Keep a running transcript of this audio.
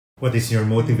What is your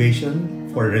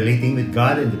motivation for relating with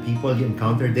God and the people you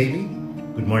encounter daily?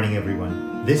 Good morning,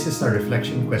 everyone. This is our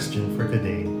reflection question for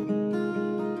today.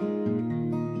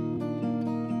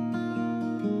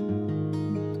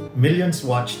 Millions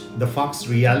watched the Fox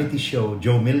reality show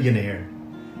Joe Millionaire.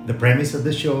 The premise of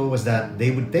the show was that they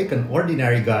would take an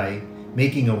ordinary guy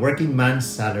making a working man's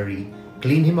salary,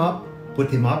 clean him up,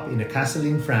 put him up in a castle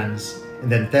in France,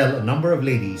 and then tell a number of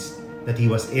ladies that he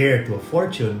was heir to a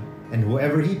fortune and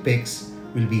whoever he picks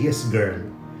will be his girl.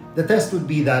 The test would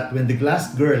be that when the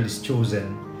last girl is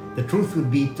chosen, the truth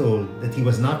would be told that he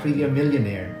was not really a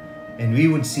millionaire, and we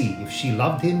would see if she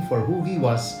loved him for who he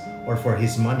was or for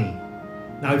his money.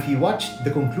 Now, if you watched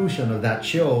the conclusion of that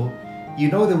show,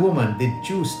 you know the woman did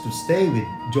choose to stay with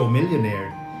Joe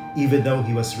Millionaire, even though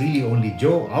he was really only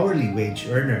Joe hourly wage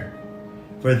earner.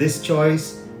 For this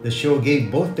choice, the show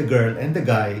gave both the girl and the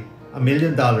guy $1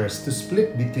 million to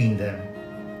split between them.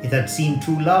 It had seemed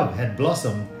true love had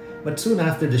blossomed, but soon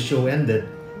after the show ended,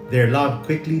 their love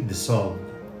quickly dissolved.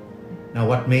 Now,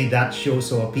 what made that show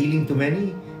so appealing to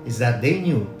many is that they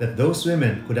knew that those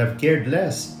women could have cared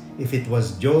less if it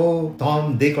was Joe,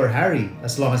 Tom, Dick, or Harry,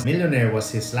 as long as Millionaire was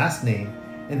his last name,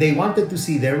 and they wanted to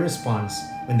see their response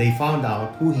when they found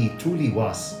out who he truly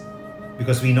was.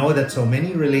 Because we know that so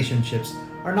many relationships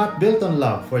are not built on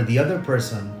love for the other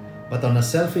person, but on a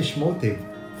selfish motive,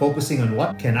 focusing on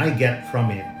what can I get from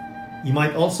it. You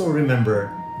might also remember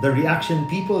the reaction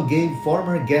people gave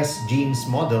former Guess Jeans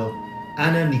model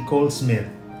Anna Nicole Smith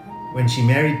when she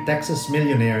married Texas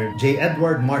millionaire J.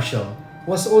 Edward Marshall,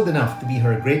 who was old enough to be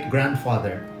her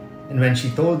great-grandfather, and when she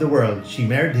told the world she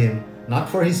married him not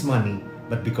for his money,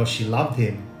 but because she loved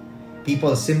him.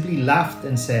 People simply laughed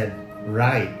and said,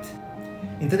 "Right."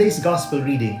 In today's gospel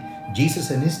reading, Jesus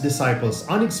and his disciples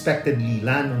unexpectedly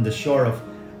land on the shore of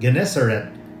Gennesaret,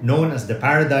 known as the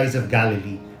Paradise of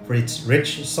Galilee, for its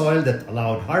rich soil that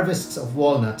allowed harvests of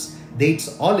walnuts,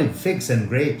 dates, olive, figs, and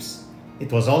grapes.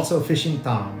 It was also a fishing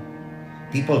town.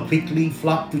 People quickly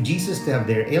flocked to Jesus to have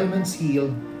their ailments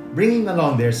healed, bringing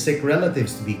along their sick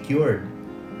relatives to be cured.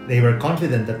 They were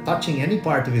confident that touching any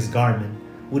part of his garment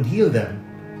would heal them.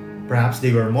 Perhaps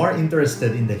they were more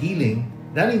interested in the healing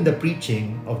than in the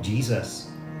preaching of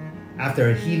Jesus. After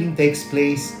a healing takes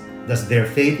place, does their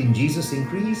faith in Jesus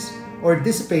increase or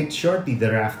dissipate shortly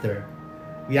thereafter?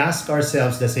 We ask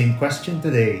ourselves the same question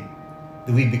today.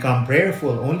 Do we become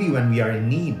prayerful only when we are in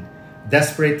need,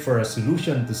 desperate for a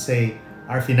solution to, say,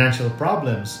 our financial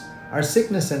problems, our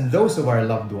sickness, and those of our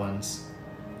loved ones?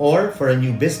 Or for a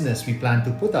new business we plan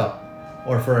to put up,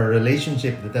 or for a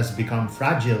relationship that has become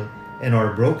fragile and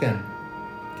or broken?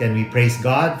 Can we praise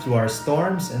God through our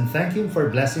storms and thank Him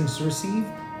for blessings received?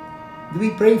 Do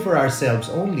we pray for ourselves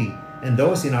only and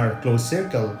those in our close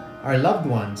circle, our loved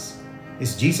ones?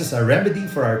 Is Jesus a remedy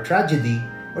for our tragedy,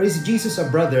 or is Jesus a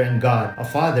brother and God, a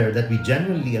Father that we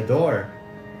genuinely adore?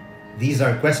 These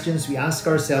are questions we ask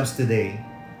ourselves today.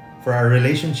 For our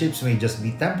relationships may just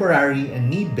be temporary and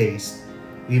need-based.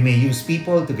 We may use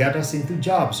people to get us into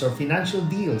jobs or financial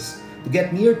deals, to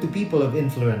get near to people of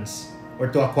influence, or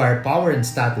to acquire power and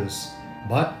status.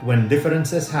 But when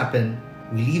differences happen,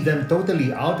 we leave them totally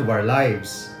out of our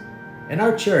lives. And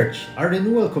our church, our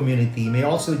renewal community, may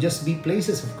also just be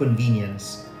places of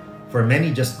convenience. For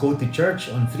many just go to church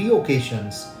on 3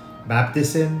 occasions: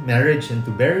 baptism, marriage, and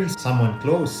to bury someone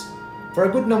close. For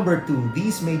a good number too,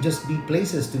 these may just be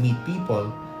places to meet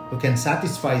people who can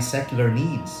satisfy secular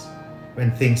needs.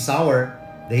 When things sour,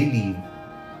 they leave.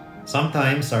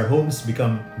 Sometimes our homes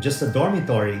become just a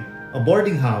dormitory, a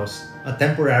boarding house, a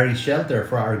temporary shelter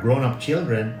for our grown-up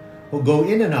children who go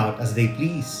in and out as they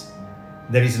please.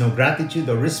 There is no gratitude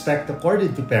or respect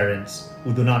accorded to parents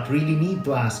who do not really need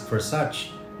to ask for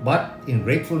such, but in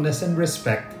gratefulness and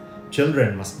respect,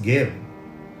 children must give.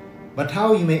 But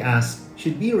how, you may ask,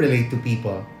 should we relate to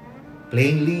people?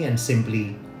 Plainly and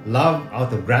simply, love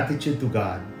out of gratitude to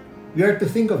God. We are to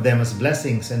think of them as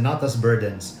blessings and not as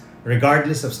burdens,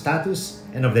 regardless of status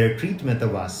and of their treatment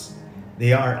of us.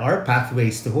 They are our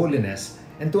pathways to holiness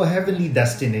and to a heavenly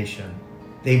destination.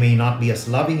 They may not be as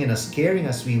loving and as caring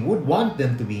as we would want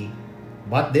them to be,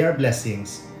 but they are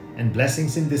blessings, and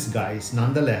blessings in disguise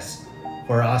nonetheless,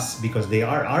 for us because they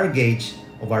are our gauge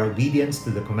of our obedience to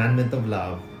the commandment of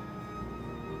love.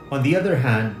 On the other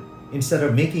hand, instead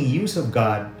of making use of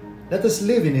God, let us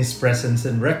live in His presence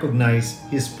and recognize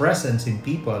His presence in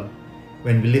people.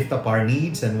 When we lift up our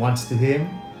needs and wants to Him,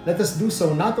 let us do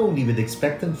so not only with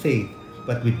expectant faith,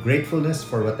 but with gratefulness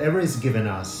for whatever is given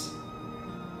us.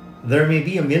 There may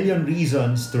be a million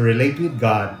reasons to relate with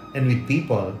God and with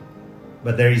people,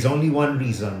 but there is only one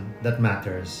reason that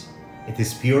matters. It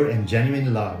is pure and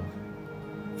genuine love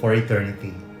for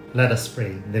eternity. Let us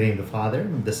pray. In the name of the Father,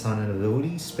 and of the Son, and of the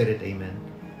Holy Spirit. Amen.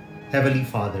 Heavenly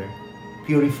Father,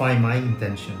 purify my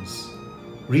intentions.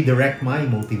 Redirect my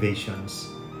motivations.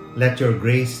 Let your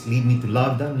grace lead me to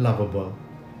love the unlovable,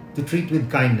 to treat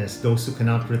with kindness those who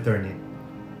cannot return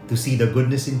it, to see the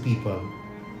goodness in people,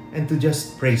 and to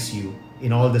just praise you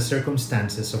in all the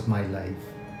circumstances of my life.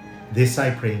 This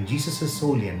I pray in Jesus'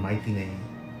 holy and mighty name.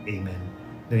 Amen.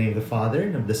 In the name of the Father,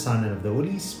 and of the Son, and of the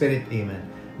Holy Spirit. Amen.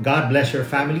 God bless your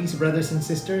families, brothers and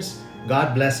sisters.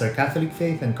 God bless our Catholic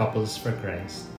faith and couples for Christ.